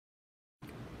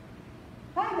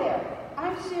Hi there,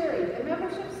 I'm Sherry, the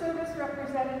Membership Service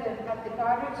Representative at the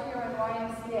Goderich Huron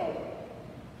YMCA.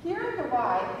 Here at the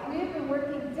Y, we have been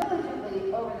working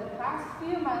diligently over the past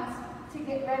few months to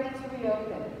get ready to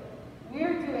reopen. We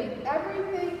are doing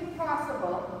everything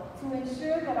possible to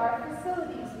ensure that our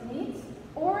facilities meet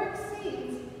or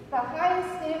exceeds the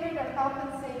highest standard of health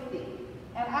and safety.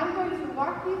 And I'm going to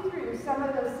walk you through some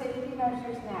of those safety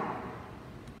measures now.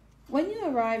 When you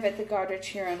arrive at the Goderich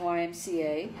Huron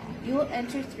YMCA, you will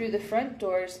enter through the front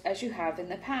doors as you have in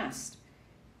the past.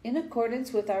 In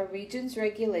accordance with our region's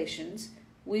regulations,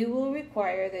 we will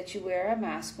require that you wear a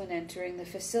mask when entering the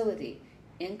facility,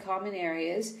 in common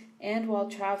areas, and while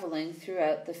traveling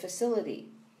throughout the facility.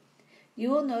 You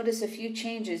will notice a few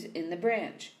changes in the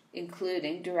branch,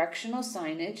 including directional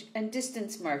signage and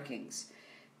distance markings.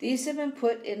 These have been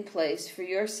put in place for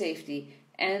your safety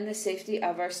and the safety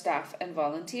of our staff and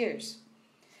volunteers.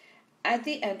 At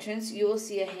the entrance, you will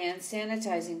see a hand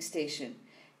sanitizing station,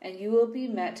 and you will be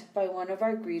met by one of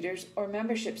our greeters or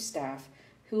membership staff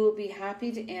who will be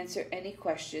happy to answer any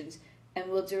questions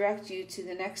and will direct you to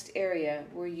the next area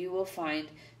where you will find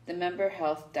the Member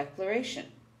Health Declaration.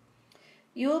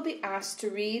 You will be asked to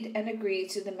read and agree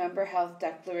to the Member Health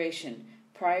Declaration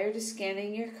prior to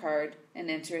scanning your card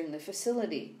and entering the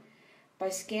facility. By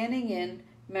scanning in,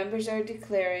 members are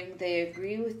declaring they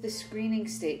agree with the screening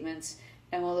statements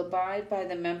and will abide by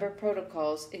the member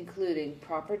protocols, including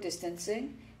proper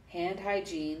distancing, hand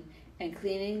hygiene, and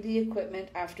cleaning the equipment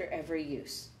after every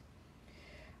use.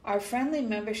 Our friendly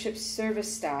membership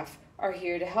service staff are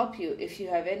here to help you if you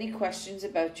have any questions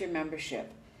about your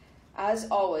membership. As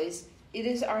always, it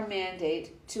is our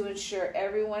mandate to ensure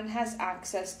everyone has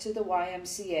access to the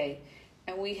YMCA,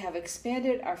 and we have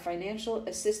expanded our financial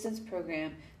assistance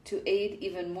program to aid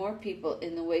even more people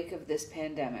in the wake of this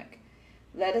pandemic.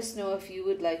 Let us know if you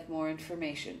would like more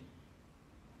information.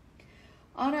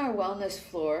 On our wellness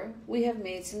floor, we have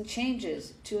made some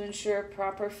changes to ensure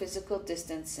proper physical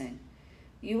distancing.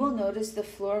 You will notice the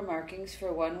floor markings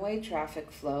for one-way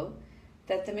traffic flow,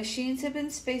 that the machines have been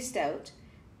spaced out,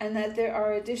 and that there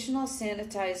are additional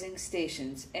sanitizing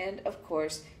stations and, of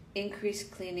course,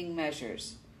 increased cleaning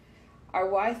measures. Our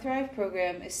Y Thrive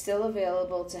program is still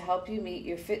available to help you meet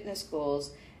your fitness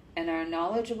goals, and our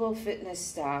knowledgeable fitness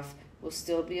staff will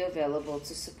still be available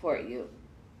to support you.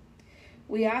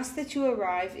 We ask that you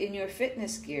arrive in your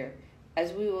fitness gear,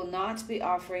 as we will not be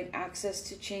offering access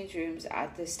to change rooms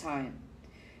at this time.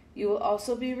 You will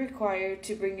also be required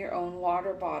to bring your own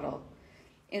water bottle.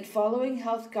 In following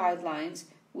health guidelines,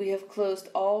 we have closed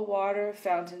all water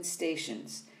fountain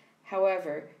stations.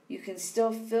 However, you can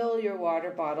still fill your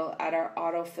water bottle at our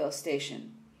autofill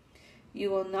station. You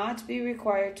will not be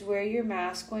required to wear your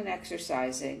mask when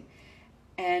exercising,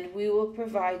 and we will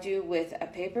provide you with a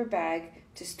paper bag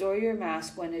to store your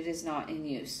mask when it is not in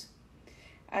use.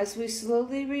 As we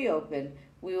slowly reopen,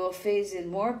 we will phase in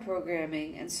more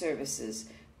programming and services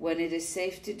when it is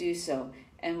safe to do so,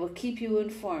 and will keep you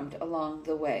informed along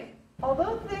the way.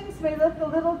 Although things may look a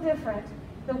little different,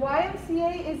 the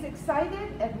YMCA is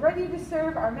excited and ready to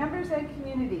serve our members and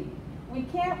community. We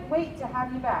can't wait to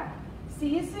have you back.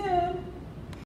 See you soon!